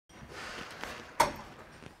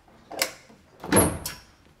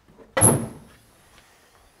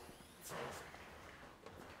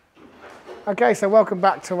Okay, so welcome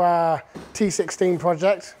back to our T16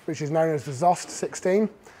 project, which is known as the Zost 16.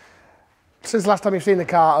 Since the last time you've seen the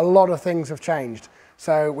car, a lot of things have changed.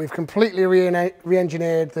 So we've completely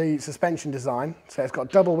re-engineered the suspension design. So it's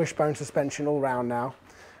got double wishbone suspension all round now,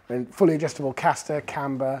 and fully adjustable caster,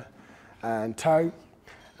 camber, and toe.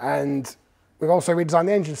 And we've also redesigned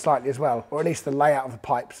the engine slightly as well, or at least the layout of the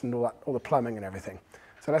pipes and all the plumbing and everything.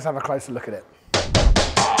 So let's have a closer look at it.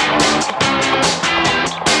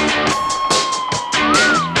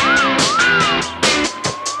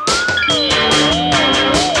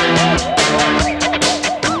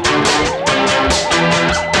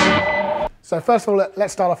 So first of all,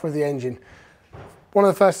 let's start off with the engine. One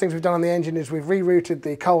of the first things we've done on the engine is we've rerouted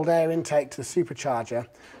the cold air intake to the supercharger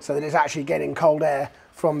so that it's actually getting cold air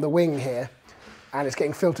from the wing here, and it's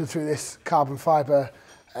getting filtered through this carbon fibre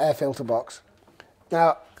air filter box.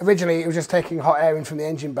 Now, originally it was just taking hot air in from the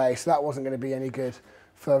engine bay, so that wasn't going to be any good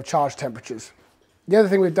for charge temperatures. The other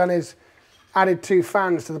thing we've done is added 2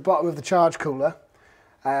 fans to the bottom of the charge cooler.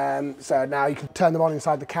 So now you can turn them on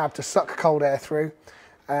inside the cab to suck cold air through.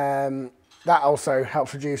 That also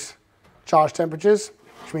helps reduce charge temperatures,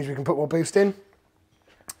 which means we can put more boost in.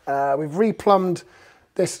 We've replumbed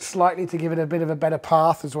this slightly to give it a bit of a better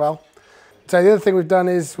path as well. So the other thing we've done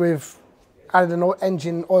is we've added an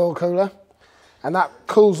engine oil cooler, and that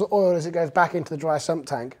cools the oil as it goes back into the dry sump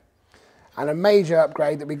tank. And a major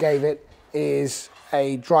upgrade that we gave it is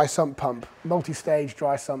a dry sump pump, multi-stage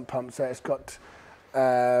dry sump pump. So it's got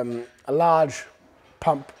a large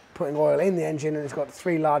pump putting oil in the engine, and it's got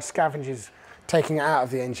 3 large scavengers taking it out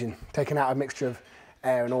of the engine, taking out a mixture of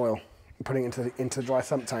air and oil and putting it into the dry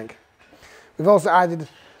sump tank. We've also added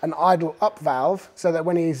an idle up valve so that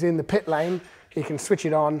when he's in the pit lane, he can switch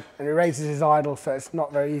it on and it raises his idle, so it's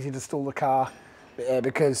not very easy to stall the car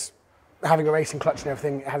because having a racing clutch and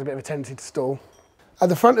everything, it has a bit of a tendency to stall. At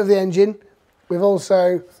the front of the engine, we've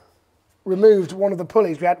also removed one of the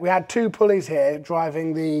pulleys. We had 2 pulleys here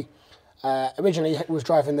driving the, originally it was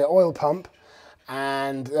driving the oil pump,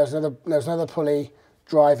 and there was another pulley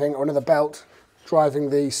driving, or another belt driving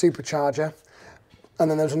the supercharger,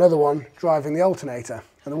 and then there's another one driving the alternator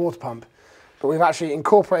and the water pump. But we've actually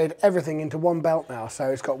incorporated everything into one belt now, so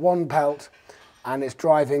it's got one belt and it's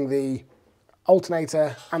driving the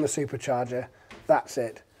alternator and the supercharger. That's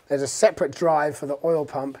it. There's a separate drive for the oil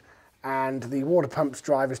pump, and the water pump's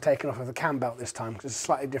drive is taken off of the cam belt this time because it's a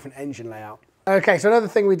slightly different engine layout. Okay, so another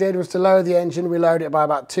thing we did was to lower the engine. We lowered it by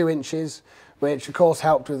about 2 inches, which of course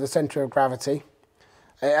helped with the centre of gravity.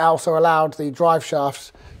 It also allowed the drive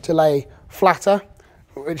shafts to lay flatter,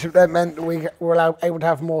 which meant we were able to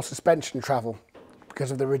have more suspension travel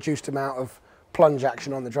because of the reduced amount of plunge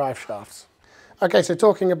action on the drive shafts. Okay, so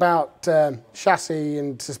talking about chassis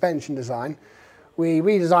and suspension design, we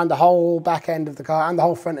redesigned the whole back end of the car and the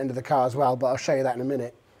whole front end of the car as well, but I'll show you that in a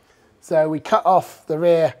minute. So we cut off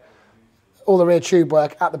all the rear tube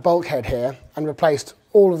work at the bulkhead here and replaced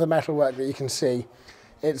all of the metal work that you can see.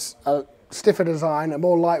 It's a stiffer design, a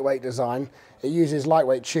more lightweight design. It uses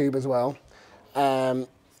lightweight tube as well. So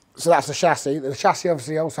that's the chassis. The chassis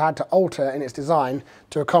obviously also had to alter in its design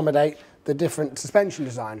to accommodate the different suspension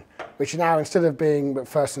design, which now, instead of being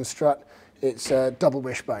McPherson strut, it's a double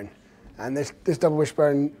wishbone. And this double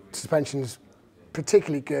wishbone suspension is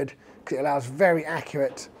particularly good because it allows very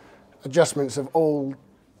accurate adjustments of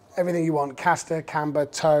everything you want: caster, camber,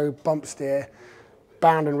 toe, bump steer,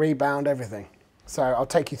 bound and rebound, everything. So I'll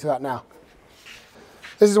take you through that now.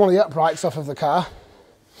 This is one of the uprights off of the car.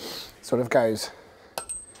 Sort of goes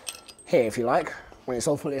here, if you like, when it's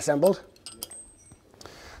all fully assembled.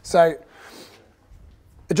 So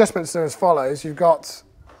adjustments are as follows. You've got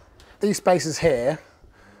these spaces here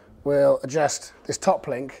will adjust this top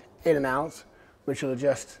link in and out, which will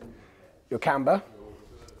adjust your camber.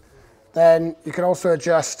 Then you can also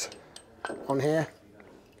adjust on here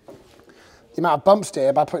the amount of bump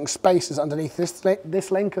steer by putting spacers underneath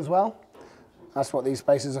this link as well. That's what these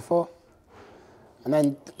spacers are for. And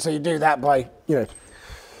then, so you do that by,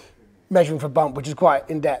 measuring for bump, which is quite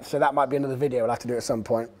in depth, so that might be another video we'll have to do at some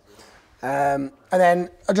point. And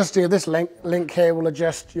then adjusting this link here will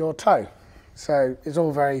adjust your toe. So it's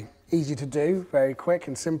all very easy to do, very quick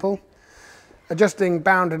and simple. Adjusting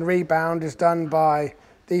bound and rebound is done by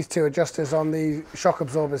these 2 adjusters on the shock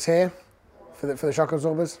absorbers here, for the shock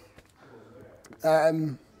absorbers.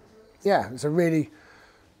 Yeah, it's a really,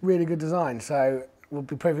 really good design, so we'll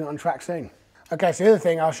be proving it on track soon. Okay, so the other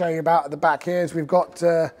thing I'll show you about at the back here is we've got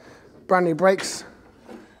brand new brakes.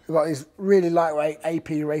 We've got these really lightweight AP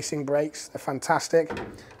racing brakes. They're fantastic.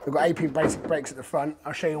 We've got AP basic brakes at the front.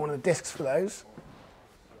 I'll show you one of the discs for those.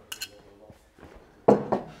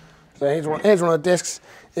 So here's one of the discs.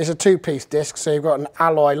 It's a two-piece disc, so you've got an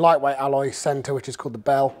alloy, lightweight alloy centre, which is called the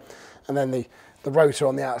bell, and then the rotor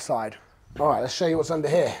on the outside. All right, let's show you what's under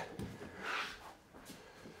here.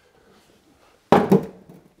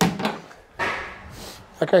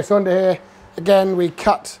 Okay, so under here, again, we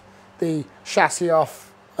cut the chassis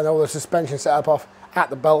off and all the suspension setup off at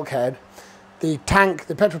the bulkhead. The tank,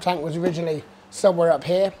 the petrol tank, was originally somewhere up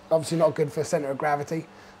here, obviously not good for centre of gravity,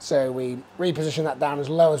 so we repositioned that down as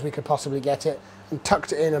low as we could possibly get it and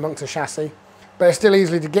tucked it in amongst the chassis. But it's still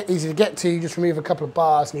easy to get to. You just remove a couple of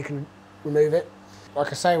bars and you can remove it. Like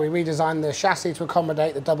I say, we redesigned the chassis to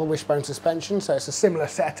accommodate the double wishbone suspension, so it's a similar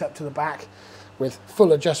setup to the back with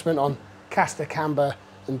full adjustment on caster, camber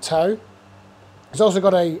and toe. It's also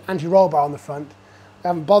got a anti-roll bar on the front. We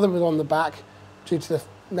haven't bothered with it on the back due to the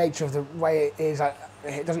nature of the way it is.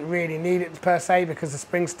 It doesn't really need it per se because the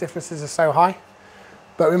spring stiffnesses are so high.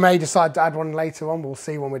 But we may decide to add one later on. We'll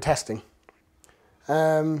see when we're testing.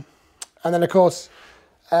 And then of course,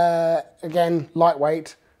 again,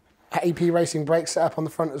 lightweight, AP racing brakes set up on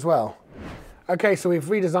the front as well. Okay, so we've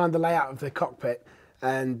redesigned the layout of the cockpit,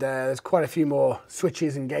 and there's quite a few more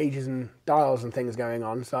switches and gauges and dials and things going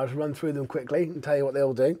on. So I'll just run through them quickly and tell you what they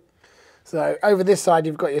all do. So over this side,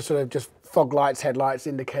 you've got your sort of just fog lights, headlights,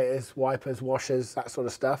 indicators, wipers, washers, that sort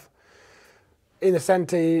of stuff. In the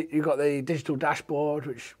centre, you've got the digital dashboard,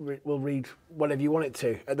 which will read whatever you want it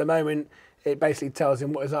to. At the moment, it basically tells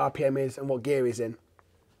him what his RPM is and what gear he's in.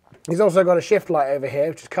 He's also got a shift light over here,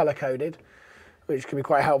 which is colour coded, which can be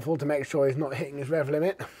quite helpful to make sure he's not hitting his rev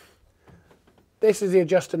limit. This is the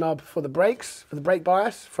adjuster knob for the brakes, for the brake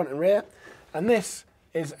bias, front and rear. And this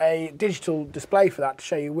is a digital display for that to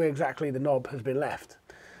show you where exactly the knob has been left.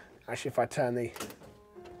 Actually, if I turn the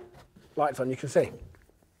lights on, you can see.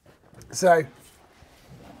 So,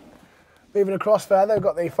 moving across further, we've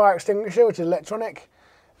got the fire extinguisher, which is electronic.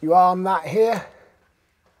 You arm that here,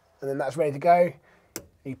 and then that's ready to go.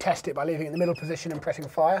 You test it by leaving it in the middle position and pressing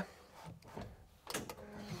fire.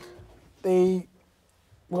 There's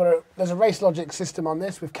a race logic system on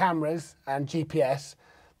this with cameras and GPS.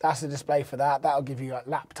 That's the display for that. That'll give you like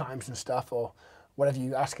lap times and stuff, or whatever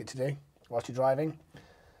you ask it to do whilst you're driving.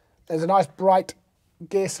 There's a nice bright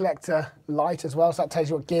gear selector light as well, so that tells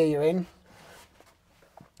you what gear you're in.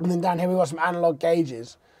 And then down here we've got some analog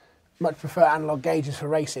gauges. Much prefer analog gauges for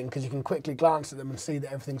racing because you can quickly glance at them and see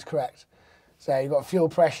that everything's correct. So you've got fuel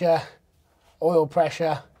pressure, oil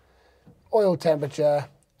temperature,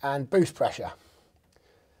 and boost pressure.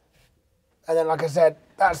 And then, like I said,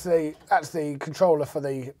 that's the controller for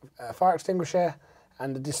the fire extinguisher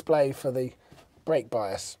and the display for the brake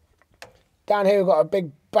bias. Down here we've got a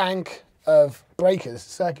big bank of breakers,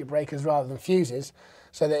 circuit breakers rather than fuses,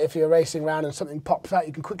 so that if you're racing around and something pops out,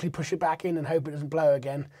 you can quickly push it back in and hope it doesn't blow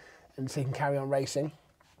again, and so you can carry on racing.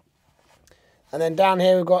 And then down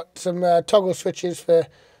here we've got some toggle switches for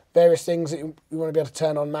various things that you want to be able to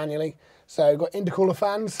turn on manually. So you've got intercooler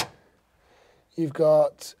fans. You've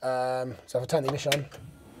got, so if I turn the ignition on,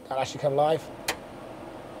 that'll actually come live.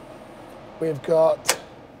 We've got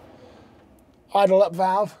idle up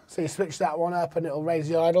valve, so you switch that one up and it'll raise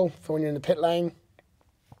the idle for when you're in the pit lane.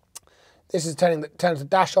 This is turns the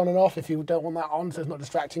dash on and off if you don't want that on, so it's not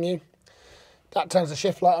distracting you. That turns the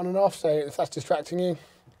shift light on and off, so if that's distracting you.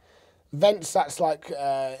 Vents, that's like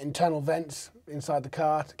internal vents inside the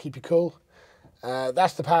car to keep you cool.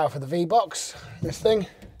 That's the power for the V-box, this thing,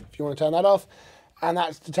 if you want to turn that off. And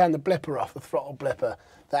that's to turn the blipper off, the throttle blipper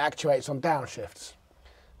that actuates on downshifts.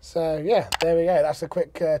 So yeah, there we go. That's a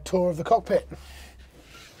quick tour of the cockpit.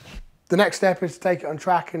 The next step is to take it on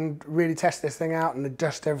track and really test this thing out and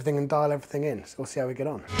adjust everything and dial everything in. So we'll see how we get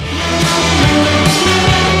on.